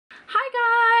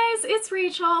it's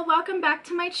Rachel. Welcome back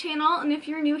to my channel, and if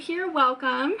you're new here,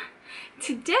 welcome.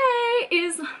 Today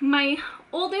is my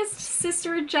oldest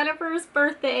sister Jenifer's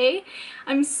birthday.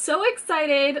 I'm so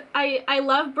excited. I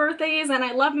love birthdays and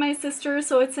I love my sister,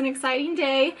 so it's an exciting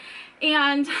day.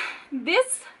 And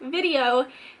this video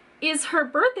is her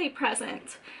birthday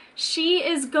present. She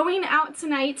is going out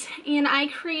tonight, and I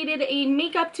created a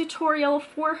makeup tutorial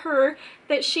for her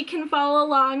that she can follow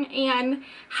along and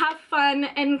have fun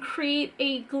and create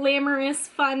a glamorous,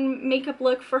 fun makeup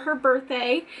look for her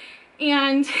birthday.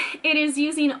 And it is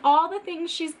using all the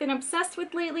things she's been obsessed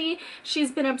with lately.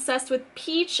 She's been obsessed with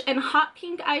peach and hot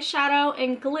pink eyeshadow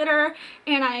and glitter,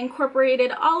 and I incorporated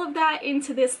all of that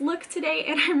into this look today,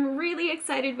 and I'm really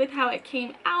excited with how it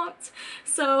came out.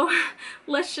 So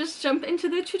let's just jump into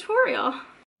the tutorial.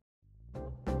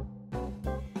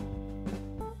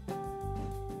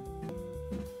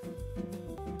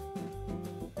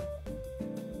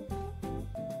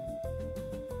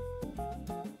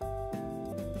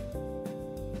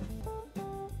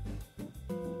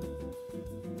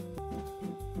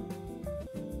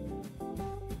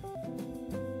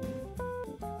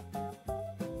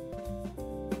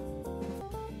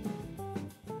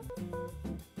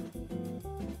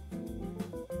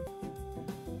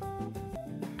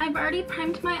 I've already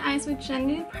primed my eyes with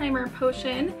Jenifer Primer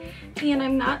Potion, and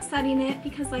I'm not setting it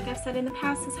because, like I've said in the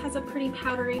past, this has a pretty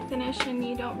powdery finish and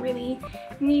you don't really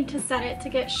need to set it to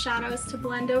get shadows to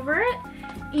blend over it.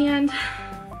 And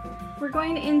we're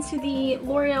going into the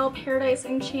L'Oreal Paradise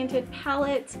Enchanted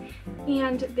palette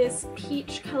and this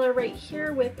peach color right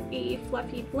here with a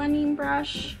fluffy blending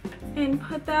brush, and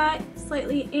put that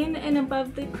slightly in and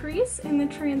above the crease in the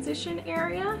transition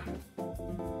area.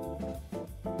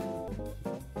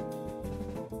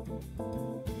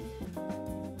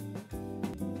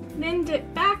 Then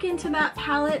dip back into that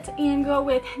palette and go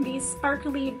with the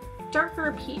sparkly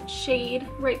darker peach shade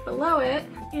right below it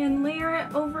and layer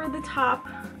it over the top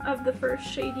of the first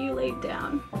shade you laid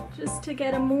down, just to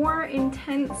get a more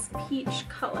intense peach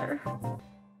color.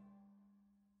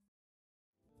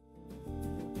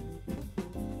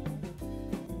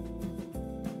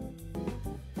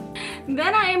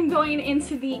 Then I am going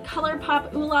into the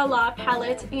ColourPop Ooh La La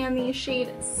palette and the shade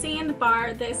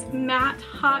Sandbar, this matte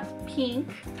hot pink,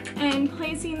 and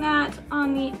placing that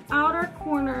on the outer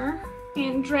corner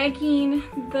and dragging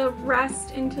the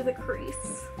rest into the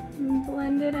crease. And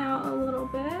blend it out a little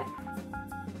bit.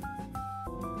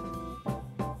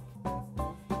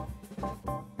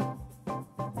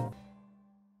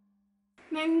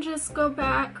 Then just go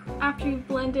back after you've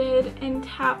blended and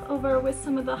tap over with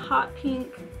some of the hot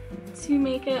pink to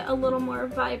make it a little more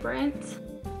vibrant.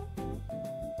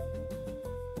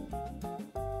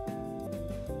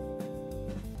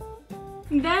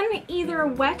 Then either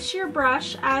wet your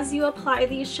brush as you apply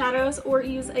these shadows or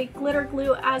use a glitter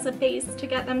glue as a base to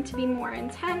get them to be more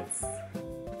intense.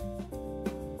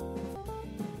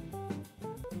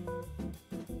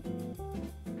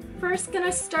 First,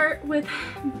 gonna start with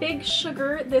Big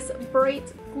Sugar, this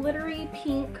bright glittery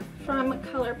pink from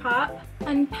ColourPop,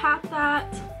 and pat that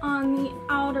on the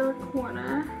outer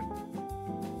corner.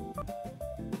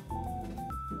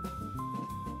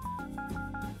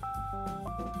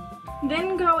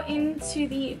 Then go into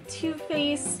the Too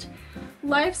Faced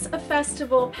Life's a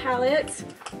Festival palette.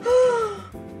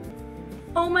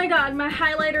 Oh my god, my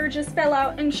highlighter just fell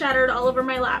out and shattered all over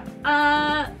my lap.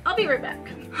 I'll be right back.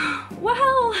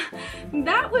 Well,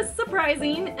 that was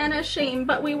surprising and a shame,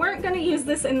 but we weren't going to use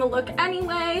this in the look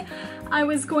anyway. I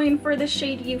was going for the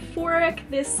shade Euphoric,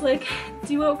 this like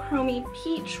duochromy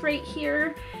peach right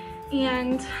here,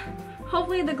 and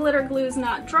hopefully the glitter glue's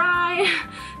not dry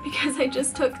because I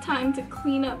just took time to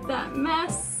clean up that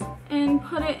mess, and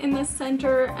put it in the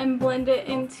center and blend it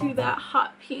into that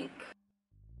hot pink.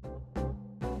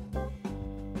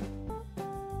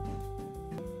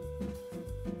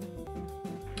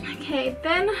 Okay,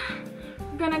 then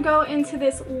we're gonna go into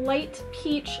this light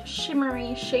peach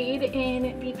shimmery shade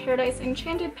in the Paradise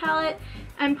Enchanted palette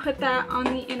and put that on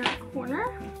the inner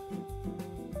corner.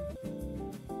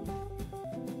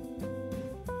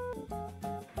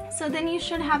 So then you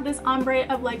should have this ombre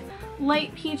of like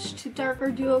light peach to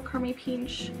darker duochromy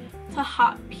peach to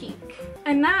hot pink.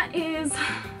 And that is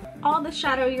all the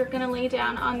shadow you're gonna lay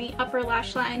down on the upper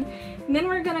lash line. And then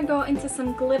we're gonna go into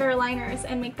some glitter liners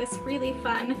and make this really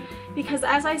fun, because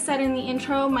as I said in the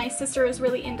intro, my sister is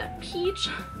really into peach,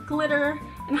 glitter,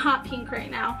 and hot pink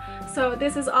right now. So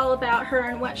this is all about her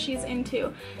and what she's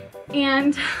into.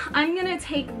 And I'm gonna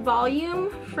take Volume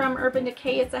from Urban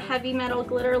Decay. It's a heavy metal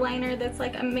glitter liner that's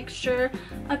like a mixture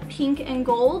of pink and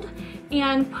gold,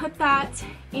 and put that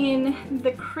in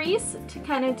the crease to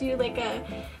kind of do like a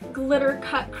glitter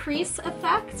cut crease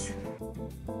effect.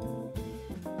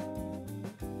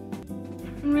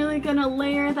 I'm really gonna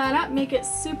layer that up, make it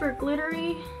super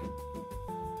glittery.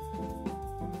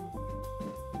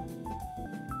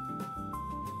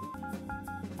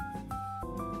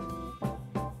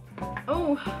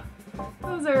 Oh,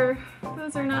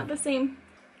 those are not the same.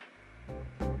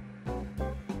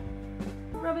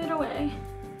 Rub it away.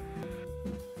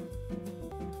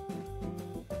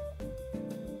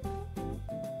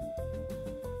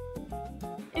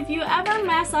 If you ever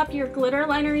mess up your glitter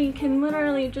liner, you can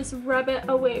literally just rub it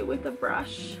away with a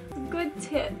brush. Good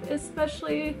tip,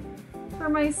 especially for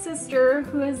my sister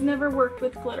who has never worked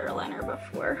with glitter liner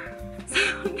before.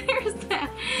 So there's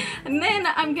that. And then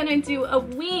I'm gonna do a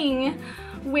wing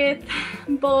with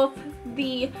both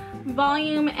the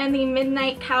Volume and the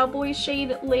Midnight Cowboy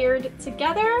shade layered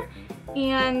together.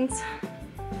 And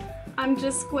I'm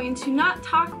just going to not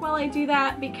talk while I do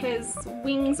that because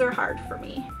wings are hard for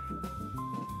me.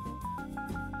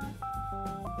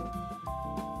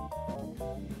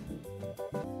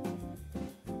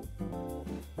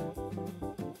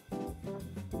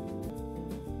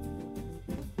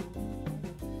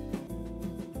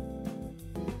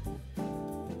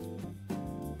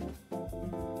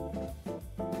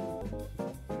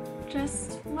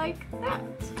 Just like that.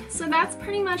 So that's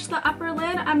pretty much the upper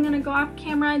lid. I'm gonna go off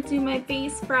camera, do my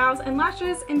base, brows, and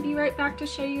lashes, and be right back to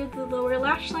show you the lower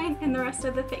lash line and the rest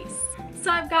of the face.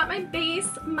 So I've got my base,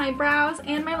 my brows,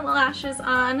 and my lashes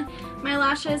on. My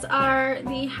lashes are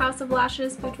the House of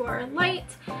Lashes Boudoir Light.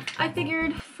 I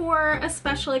figured for a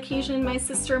special occasion my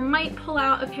sister might pull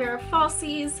out a pair of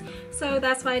falsies, so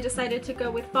that's why I decided to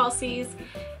go with falsies.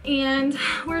 And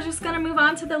we're just gonna move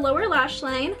on to the lower lash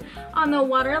line. On the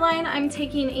waterline, I'm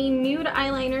taking a nude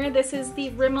eyeliner. This is the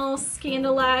Rimmel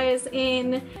Scandalize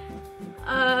in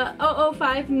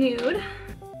 005 Nude.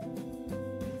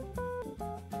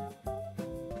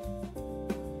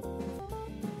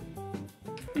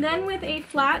 Then with a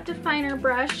flat definer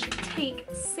brush, take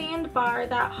Sandbar,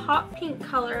 that hot pink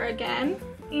color again,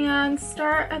 and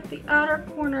start at the outer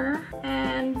corner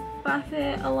and buff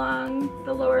it along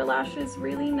the lower lashes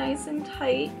really nice and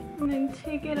tight, and then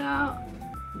take it out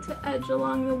to edge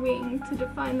along the wing to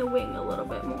define the wing a little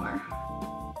bit more.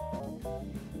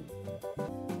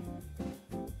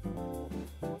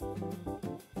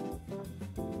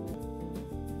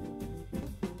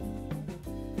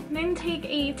 Then take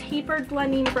a tapered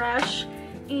blending brush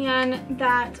and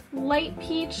that light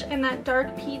peach and that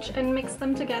dark peach and mix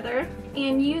them together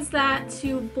and use that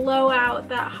to blow out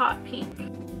that hot pink.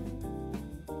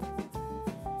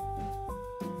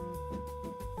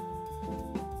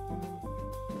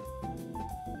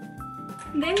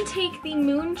 Then take the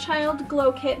Moonchild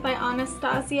Glow Kit by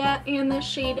Anastasia and the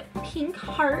shade Pink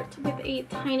Heart with a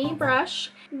tiny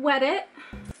brush, wet it,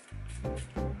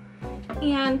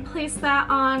 and place that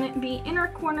on the inner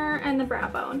corner and the brow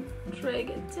bone. Drag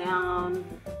it down.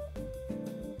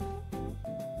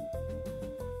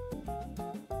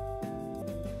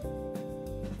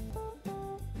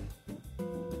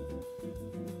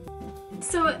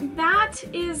 So that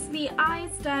is the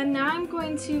eyes done. Now I'm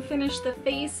going to finish the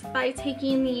face by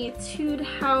taking the Tude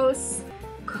House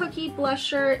Cookie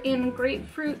Blusher in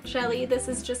Grapefruit Jelly. This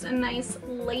is just a nice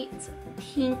light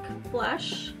pink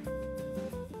blush.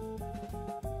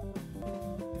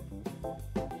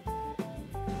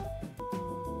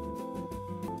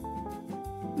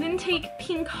 Then take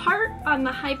Pink Heart on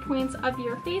the high points of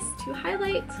your face to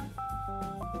highlight.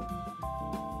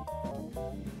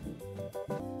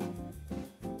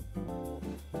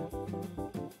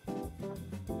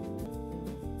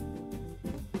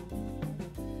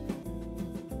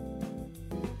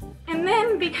 And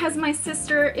then, because my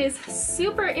sister is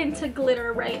super into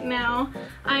glitter right now,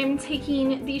 I'm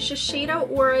taking the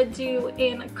Shiseido Aura Dew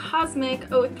in Cosmic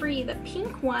 03, the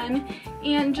pink one,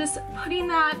 and just putting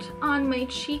that on my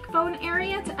cheekbone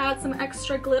area to add some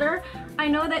extra glitter. I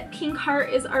know that Pink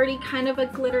Heart is already kind of a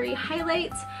glittery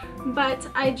highlight, but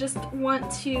I just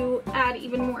want to add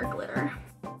even more glitter.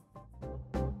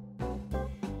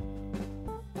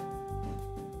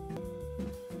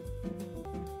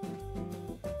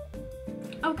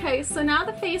 Okay, so now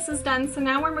the face is done, so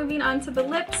now we're moving on to the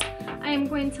lips. I am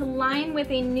going to line with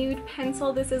a nude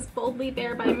pencil. This is Boldly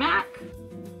Bare by MAC.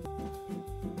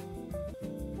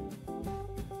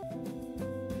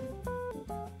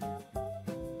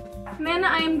 And Then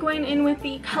I am going in with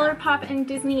the ColourPop and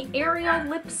Disney Ariel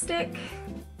lipstick.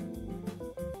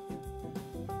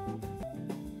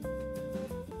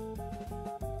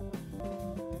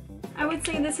 I would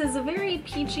say this is a very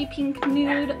peachy pink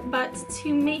nude, but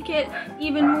to make it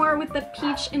even more with the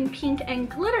peach and pink and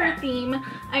glitter theme,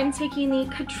 I'm taking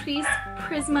the Catrice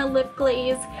Prisma Lip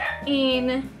Glaze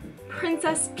in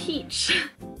Princess Peach.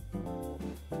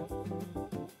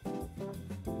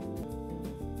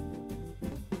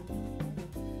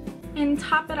 And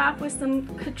top it off with some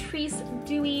Catrice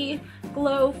Dewy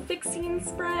Glow Fixing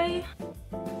Spray.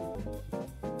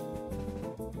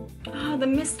 Oh, the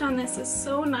mist on this is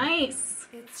so nice.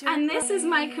 And this is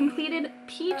my completed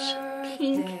peach,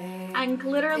 pink, and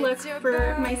glitter look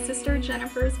for my sister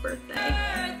Jenifer's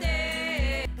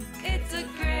birthday. It's a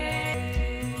great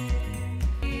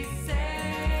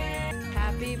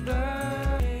happy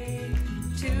birthday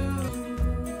to.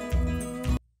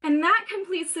 And that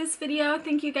completes this video.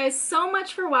 Thank you guys so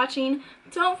much for watching.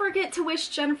 Don't forget to wish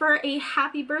Jenifer a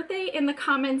happy birthday in the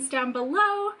comments down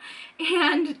below.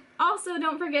 And also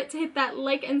don't forget to hit that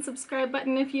like and subscribe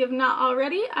button if you have not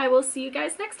already. I will see you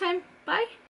guys next time. Bye!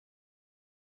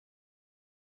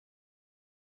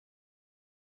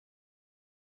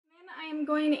 Then I am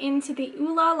going into the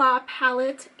Ooh La La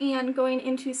palette and going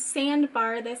into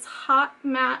Sandbar, this hot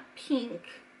matte pink.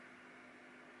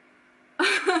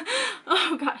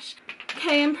 Oh gosh.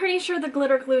 Okay, I'm pretty sure the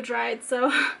glitter glue dried,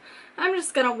 so I'm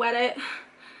just gonna wet it.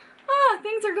 Ah,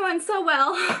 things are going so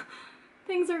well.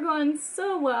 Things are going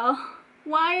so well.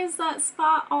 Why is that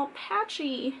spot all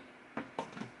patchy?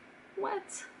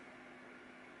 What?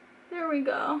 There we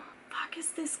go. Fuck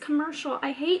is this commercial?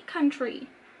 I hate country.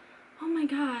 Oh my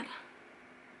god.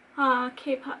 Ah,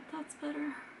 K-pop, that's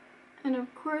better. And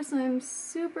of course I'm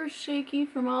super shaky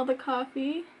from all the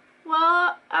coffee.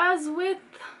 Well, as with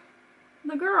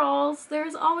the girls,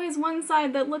 there's always one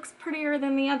side that looks prettier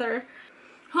than the other.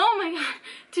 Oh my god,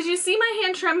 did you see my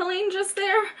hand trembling just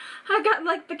there? I got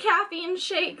like the caffeine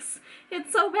shakes.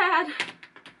 It's so bad.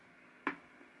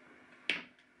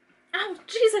 Oh,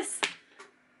 Jesus.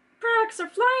 Products are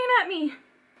flying at me.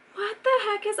 What the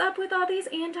heck is up with all these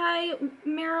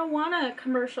anti-marijuana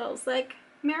commercials? Like,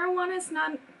 marijuana's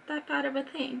not that bad of a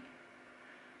thing.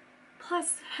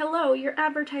 Plus, hello, you're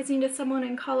advertising to someone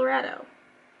in Colorado.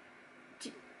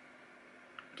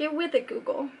 Get with it,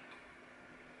 Google.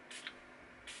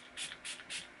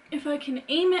 If I can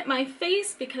aim at my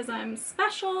face because I'm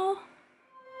special.